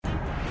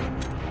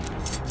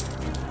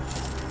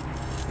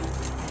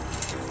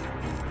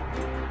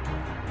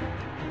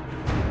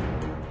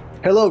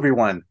Hello,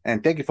 everyone,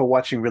 and thank you for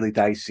watching Really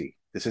Dicey.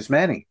 This is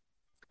Manny.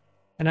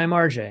 And I'm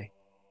RJ.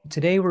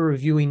 Today we're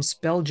reviewing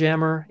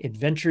Spelljammer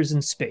Adventures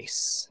in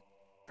Space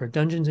for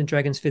Dungeons and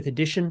Dragons 5th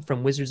edition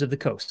from Wizards of the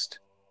Coast.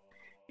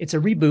 It's a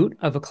reboot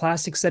of a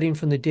classic setting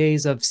from the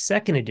days of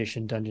 2nd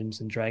edition Dungeons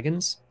and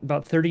Dragons,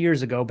 about 30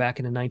 years ago back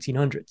in the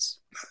 1900s.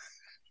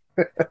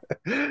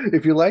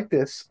 If you like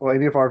this or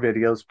any of our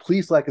videos,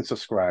 please like and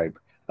subscribe.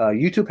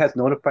 YouTube has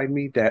notified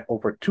me that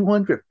over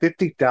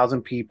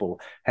 250,000 people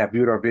have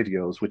viewed our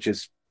videos, which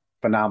is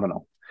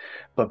phenomenal,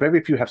 but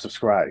very few have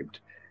subscribed.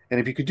 And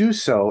if you could do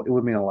so, it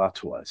would mean a lot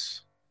to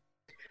us.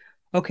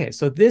 Okay,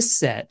 so this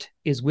set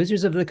is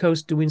Wizards of the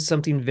Coast doing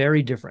something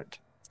very different.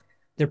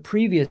 Their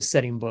previous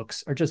setting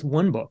books are just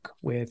one book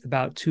with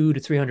about 200 to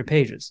 300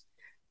 pages.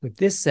 With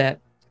this set,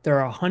 there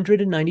are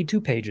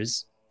 192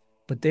 pages,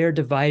 but they are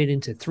divided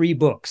into three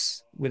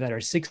books that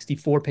are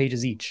 64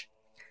 pages each.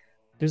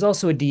 There's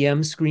also a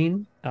DM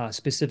screen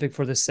specific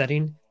for this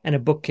setting and a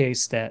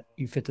bookcase that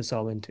you fit this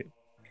all into.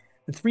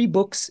 The three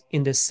books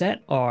in this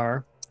set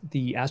are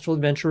The Astral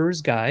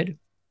Adventurer's Guide,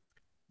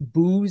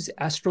 Boo's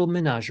Astral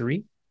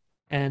Menagerie,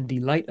 and The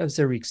Light of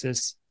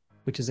Xerxes,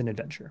 which is an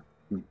adventure.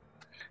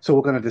 So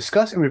we're going to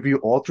discuss and review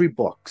all three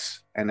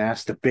books and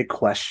ask the big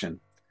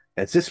question: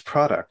 is this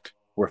product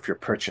worth your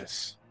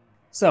purchase?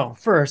 So,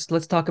 first,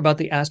 let's talk about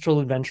The Astral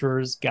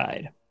Adventurer's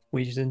Guide,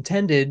 which is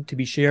intended to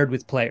be shared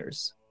with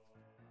players.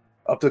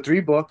 Of the three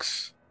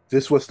books,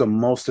 this was the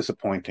most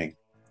disappointing.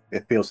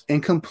 It feels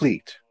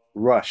incomplete,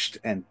 rushed,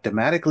 and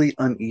thematically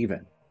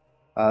uneven.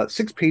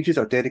 Six pages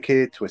are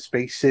dedicated to a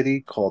space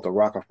city called the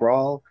Rock of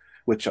Brawl,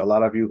 which a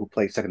lot of you who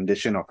play second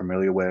edition are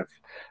familiar with.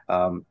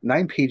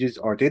 Nine pages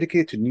are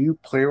dedicated to new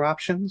player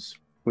options,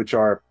 which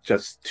are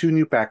just two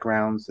new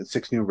backgrounds and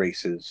six new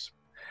races.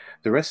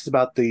 The rest is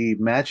about the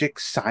magic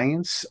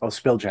science of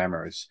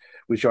spelljammers,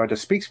 which are the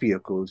space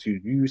vehicles you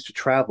use to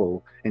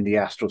travel in the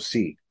astral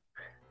sea.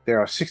 There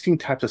are 16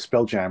 types of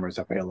spelljammers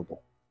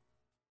available.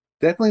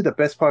 Definitely the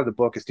best part of the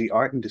book is the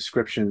art and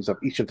descriptions of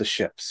each of the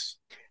ships.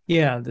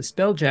 Yeah, the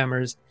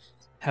Spelljammers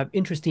have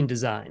interesting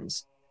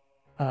designs.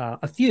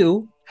 A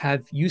few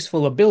have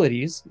useful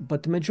abilities,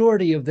 but the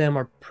majority of them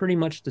are pretty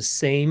much the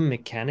same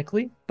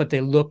mechanically, but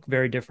they look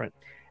very different.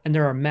 And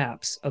there are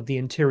maps of the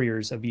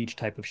interiors of each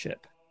type of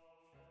ship.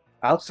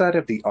 Outside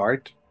of the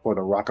art for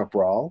the Rock of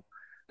Brawl,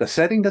 the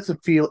setting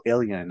doesn't feel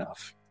alien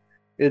enough.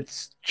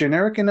 It's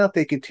generic enough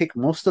they can take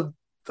most of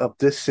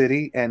this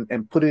city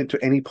and put it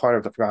into any part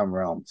of the Forgotten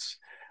Realms.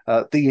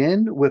 The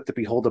end with the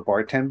Beholder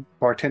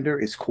bartender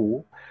is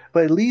cool,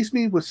 but it leaves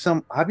me with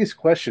some obvious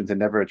questions it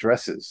never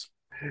addresses.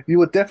 You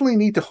would definitely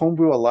need to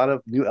homebrew a lot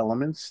of new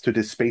elements to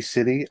this space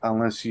city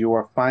unless you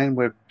are fine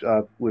with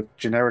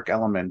generic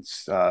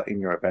elements in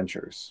your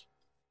adventures.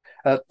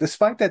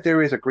 Despite that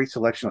there is a great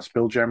selection of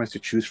spelljammers to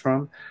choose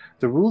from,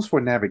 the rules for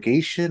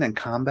navigation and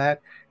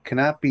combat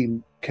cannot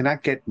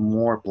get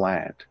more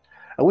bland.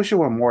 I wish it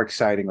were more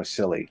exciting or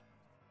silly.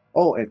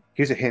 Oh, and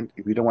here's a hint: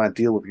 if you don't want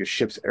to deal with your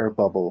ship's air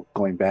bubble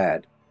going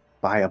bad,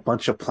 buy a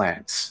bunch of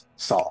plants.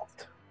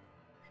 Solved.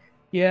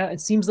 Yeah,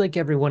 it seems like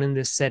everyone in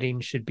this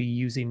setting should be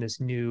using this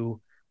new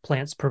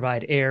plants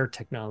provide air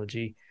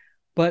technology,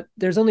 but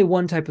there's only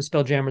one type of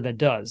Spelljammer that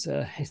does.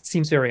 It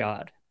seems very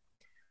odd.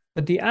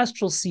 But the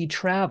astral sea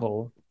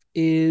travel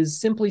is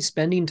simply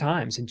spending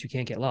time since you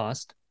can't get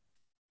lost.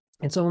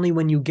 It's only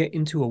when you get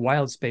into a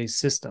wild space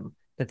system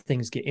that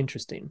things get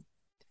interesting.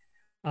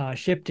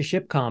 Ship to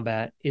ship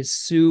combat is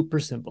super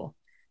simple.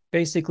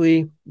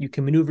 Basically, you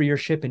can maneuver your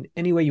ship in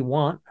any way you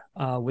want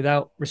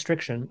without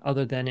restriction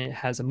other than it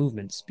has a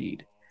movement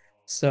speed.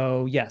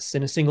 So, yes,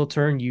 in a single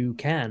turn, you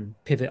can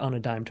pivot on a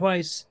dime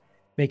twice,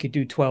 make it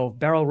do 12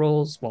 barrel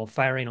rolls while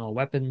firing all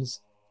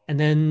weapons, and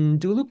then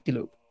do a loop de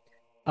loop.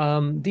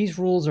 These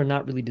rules are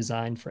not really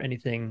designed for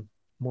anything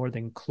more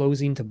than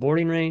closing to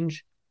boarding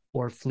range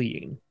or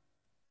fleeing.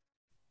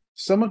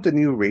 Some of the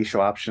new racial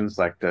options,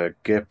 like the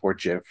GIF or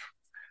GIF,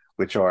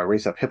 which are a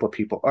race of hippo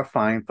people, are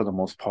fine for the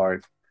most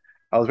part.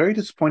 I was very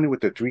disappointed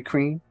with the Three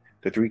Queen.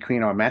 The Three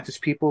Queen are mantis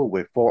people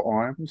with four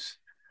arms.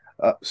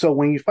 So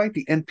when you fight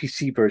the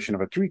NPC version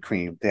of a Three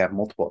Queen, they have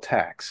multiple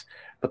attacks.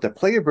 But the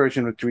player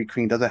version of Three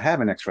Queen doesn't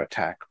have an extra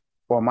attack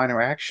or a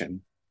minor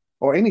action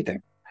or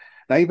anything,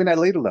 not even at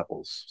later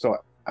levels. So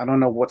I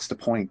don't know what's the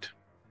point.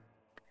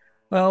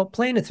 Well,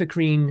 playing a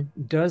Thickreen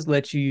does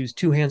let you use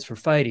two hands for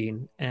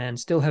fighting and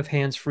still have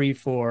hands free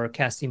for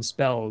casting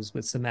spells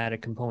with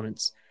somatic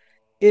components.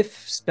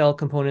 If spell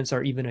components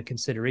are even a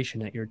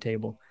consideration at your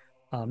table,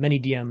 many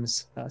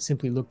DMs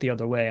simply look the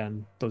other way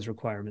on those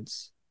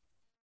requirements.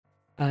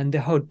 And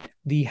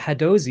the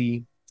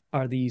Hadozi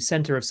are the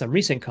center of some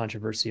recent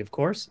controversy, of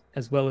course,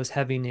 as well as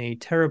having a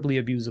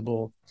terribly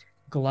abusable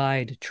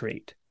glide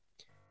trait.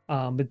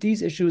 But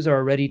these issues are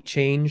already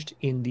changed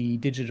in the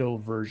digital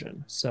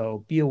version,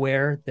 so be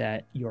aware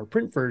that your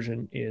print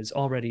version is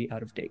already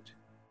out of date.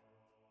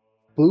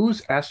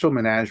 Blue's Astral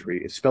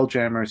Menagerie is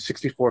Spelljammer's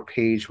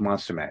 64-page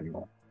monster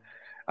manual.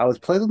 I was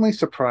pleasantly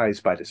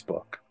surprised by this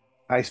book.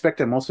 I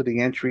expected most of the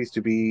entries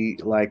to be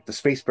like the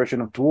space version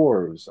of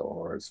dwarves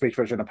or space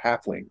version of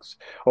halflings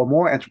or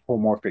more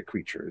anthropomorphic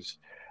creatures.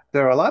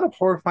 There are a lot of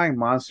horrifying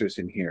monsters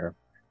in here,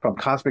 from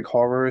cosmic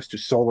horrors to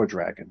solar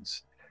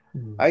dragons.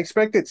 Hmm. I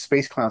expected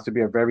space clowns to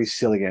be a very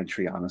silly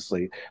entry,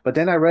 honestly, but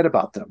then I read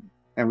about them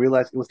and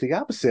realized it was the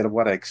opposite of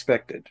what I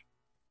expected.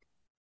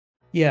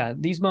 Yeah,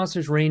 these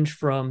monsters range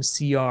from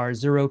CR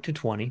 0 to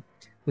 20,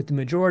 with the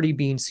majority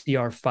being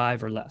CR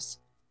 5 or less.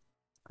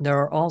 There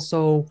are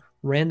also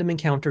random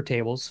encounter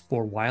tables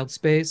for wild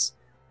space,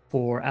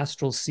 for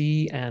astral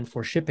sea, and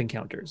for ship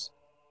encounters.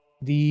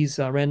 These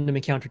random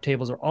encounter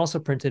tables are also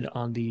printed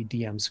on the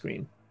DM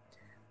screen.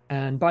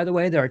 And by the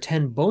way, there are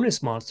 10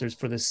 bonus monsters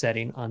for this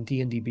setting on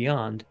D&D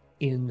Beyond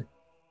in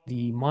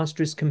the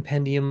Monstrous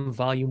Compendium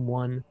Volume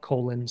 1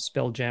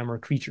 Spelljammer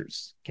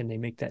Creatures. Can they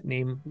make that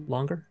name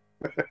longer?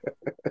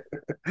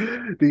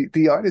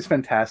 The art is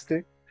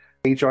fantastic.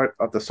 Page art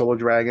of the Solar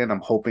Dragon. I'm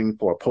hoping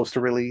for a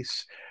poster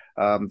release.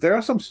 There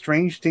are some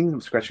strange things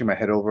I'm scratching my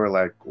head over,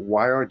 like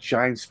why are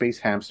giant space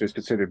hamsters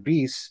considered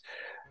beasts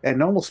and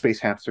normal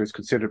space hamsters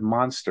considered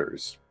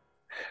monsters?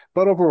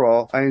 But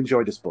overall, I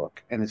enjoyed this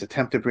book and its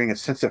attempt to bring a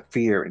sense of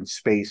fear in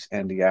space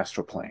and the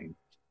astral plane.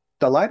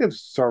 The Light of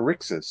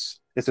Zarixus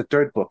is the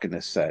third book in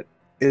this set.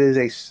 It is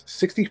a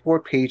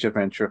 64-page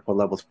adventure for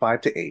levels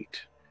 5 to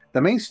 8. The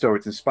main story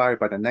is inspired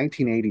by the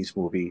 1980s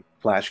movie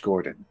Flash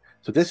Gordon,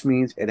 so this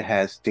means it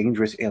has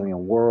dangerous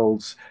alien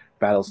worlds,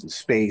 battles in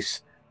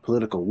space,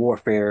 political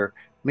warfare,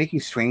 making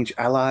strange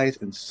allies,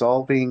 and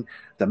solving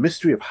the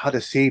mystery of how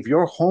to save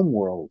your home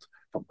world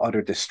from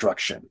utter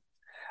destruction.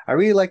 I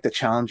really like the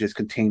challenges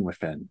contained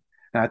within.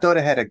 And I thought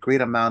it had a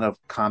great amount of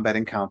combat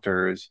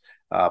encounters,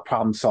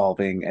 problem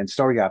solving, and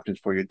story options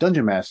for your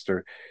dungeon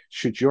master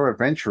should your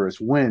adventurers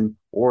win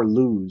or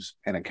lose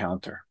an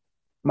encounter.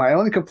 My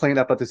only complaint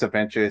about this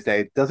adventure is that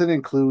it doesn't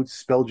include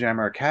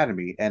Spelljammer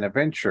Academy and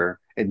Adventure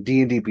in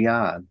D&D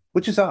Beyond,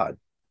 which is odd.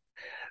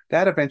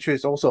 That adventure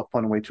is also a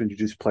fun way to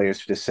introduce players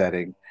to the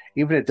setting,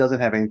 even if it doesn't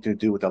have anything to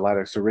do with the Light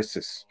of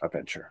Cerissus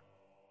adventure.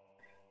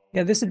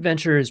 Yeah, this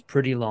adventure is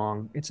pretty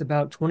long. It's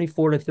about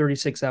 24 to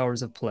 36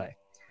 hours of play.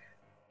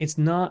 It's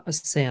not a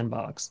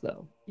sandbox,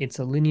 though. It's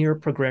a linear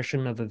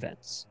progression of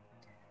events.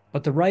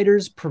 But the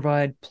writers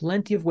provide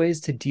plenty of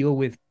ways to deal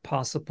with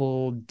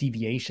possible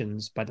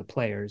deviations by the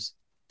players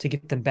to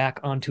get them back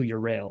onto your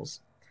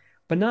rails,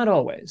 but not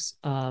always.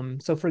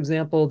 So, for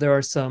example, there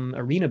are some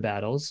arena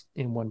battles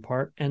in one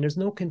part, and there's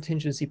no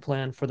contingency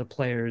plan for the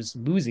players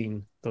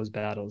losing those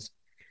battles.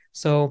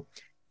 So,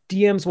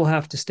 DMs will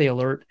have to stay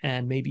alert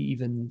and maybe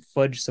even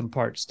fudge some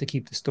parts to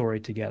keep the story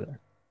together.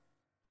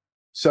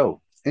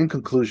 So, in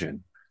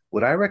conclusion,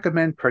 would I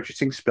recommend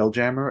purchasing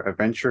Spelljammer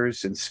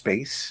Adventures in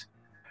Space?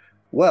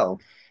 Well,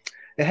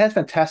 it has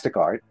fantastic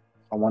art,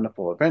 a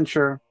wonderful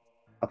adventure,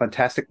 a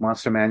fantastic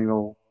monster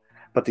manual,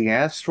 but the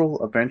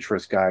Astral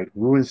Adventurer's Guide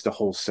ruins the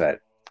whole set.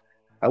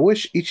 I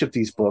wish each of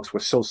these books were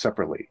sold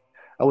separately.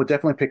 I would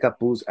definitely pick up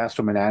Boo's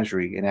Astral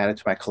Menagerie and add it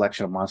to my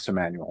collection of monster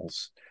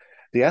manuals.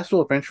 The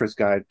Astral Adventurer's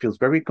Guide feels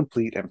very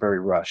complete and very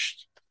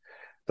rushed.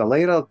 The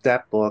layout of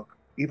that book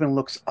even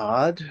looks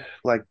odd,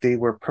 like they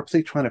were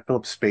purposely trying to fill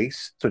up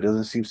space so it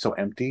doesn't seem so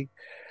empty.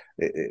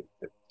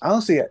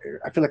 Honestly,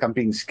 I feel like I'm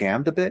being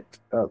scammed a bit.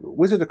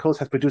 Wizard of the Coast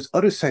has produced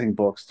other setting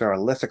books that are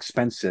less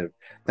expensive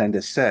than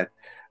this set,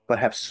 but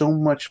have so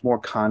much more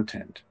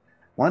content.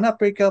 Why not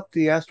break up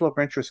the Astral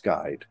Adventures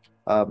Guide?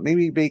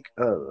 Maybe make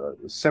a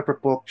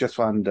separate book just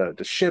on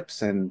the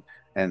ships and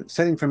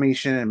set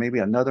information, and maybe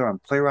another on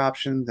player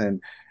options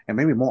and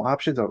maybe more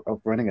options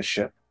of running a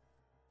ship.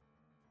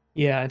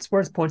 Yeah, it's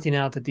worth pointing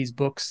out that these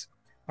books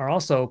are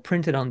also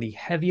printed on the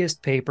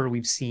heaviest paper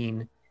we've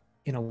seen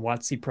in a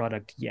WotC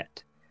product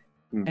yet.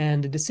 Hmm.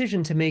 And the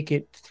decision to make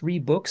it 3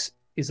 books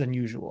is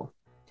unusual.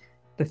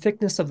 The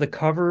thickness of the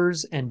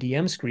covers and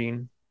DM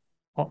screen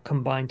all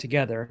combined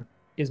together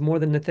is more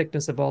than the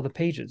thickness of all the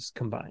pages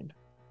combined.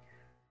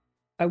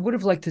 I would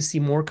have liked to see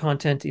more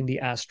content in the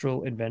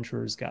Astral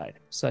Adventurer's Guide,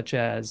 such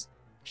as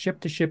ship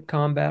to ship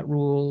combat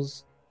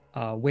rules,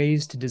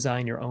 ways to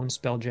design your own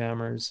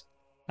spelljammers,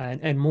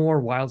 and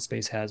more wild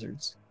space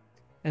hazards.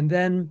 And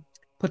then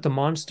put the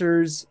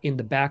monsters in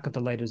the back of the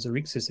Light of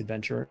Zarixis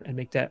adventure and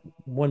make that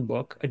 1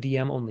 book, a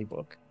DM only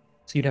book.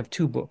 So you'd have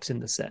 2 books in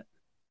the set.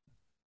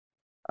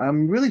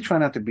 I'm really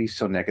trying not to be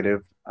so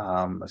negative,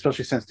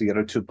 especially since the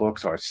other two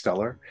books are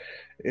stellar.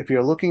 If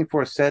you're looking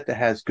for a set that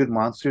has good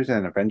monsters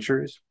and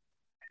adventures,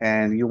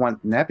 and you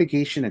want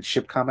navigation and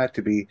ship combat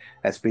to be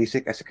as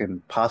basic as it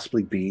can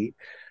possibly be,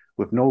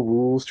 with no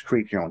rules to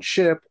create your own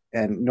ship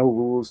and no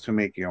rules to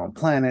make your own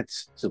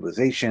planets,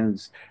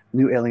 civilizations,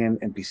 new alien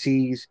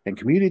NPCs, and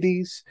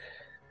communities,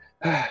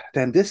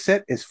 then this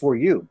set is for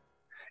you.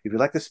 If you'd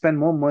like to spend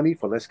more money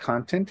for less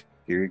content,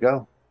 here you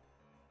go.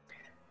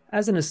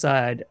 As an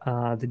aside,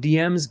 the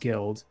DMs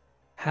Guild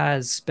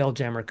has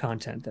Spelljammer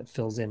content that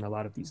fills in a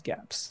lot of these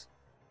gaps.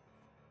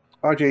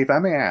 RJ, if I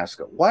may ask,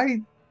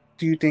 why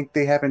do you think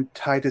they haven't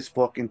tied this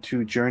book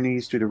into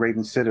Journeys to the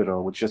Raven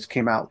Citadel, which just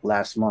came out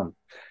last month?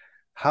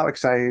 How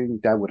exciting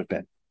that would have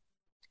been.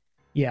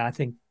 Yeah, I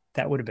think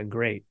That would have been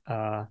great.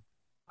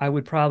 I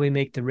would probably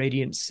make the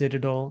Radiant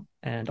Citadel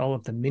and all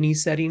of the mini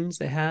settings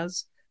it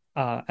has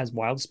as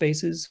wild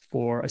spaces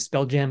for a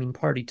spelljamming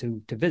party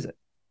to visit.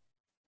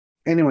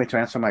 Anyway, to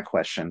answer my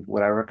question,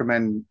 would I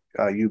recommend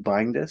you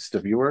buying this,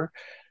 the viewer?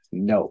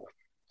 No.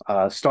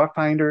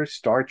 Starfinder,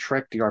 Star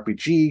Trek, the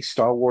RPG,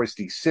 Star Wars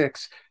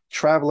D6,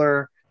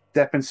 Traveler,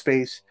 Death in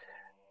Space.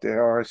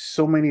 There are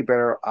so many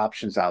better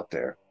options out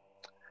there.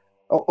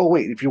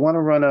 Wait, if you want to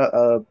run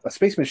a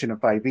space mission in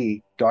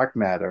 5e, Dark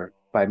Matter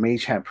by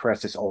Mage Hand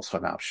Press is also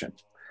an option.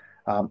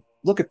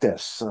 Look at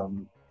this.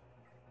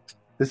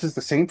 This is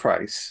the same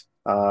price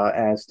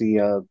as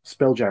the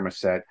Spelljammer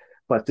set,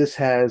 but this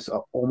has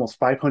almost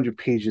 500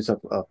 pages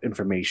of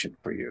information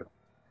for you.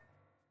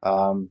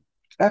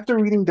 After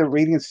reading the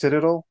Radiant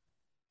Citadel,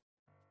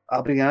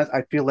 I'll be honest,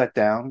 I feel let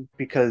down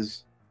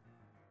because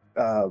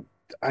uh,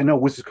 I know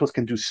Wizard of the Coast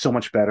can do so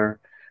much better,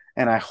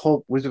 and I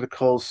hope Wizard of the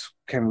Coast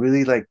can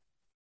really like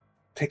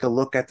take a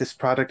look at this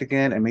product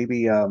again and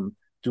maybe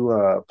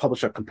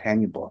publish a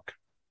companion book.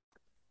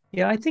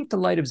 Yeah, I think the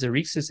Light of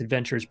Xerxes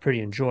adventure is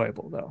pretty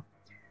enjoyable, though.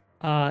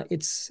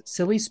 It's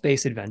silly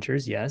space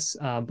adventures, yes,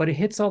 but it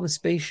hits all the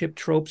spaceship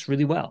tropes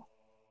really well.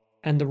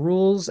 And the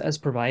rules as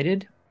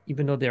provided,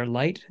 even though they're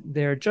light,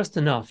 they're just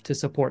enough to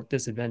support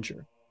this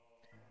adventure.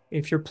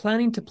 If you're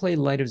planning to play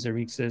Light of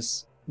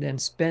Xerxes, then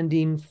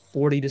spending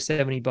 40 to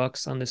 70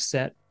 bucks on this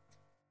set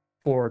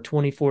for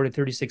 24 to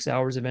 36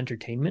 hours of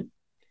entertainment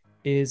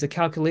is a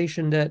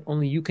calculation that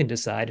only you can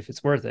decide if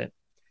it's worth it.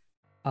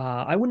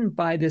 I wouldn't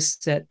buy this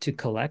set to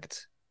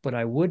collect, but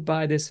I would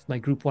buy this if my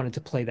group wanted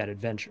to play that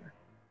adventure.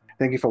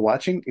 Thank you for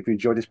watching. If you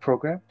enjoyed this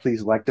program,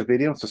 please like the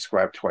video and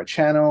subscribe to our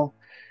channel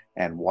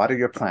and water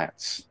your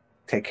plants.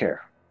 Take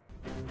care.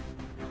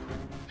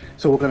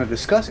 So we're going to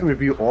discuss and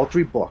review all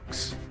three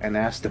books and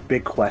ask the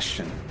big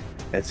question: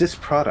 is this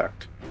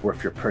product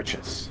worth your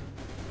purchase?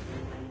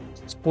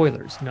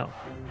 Spoilers, no.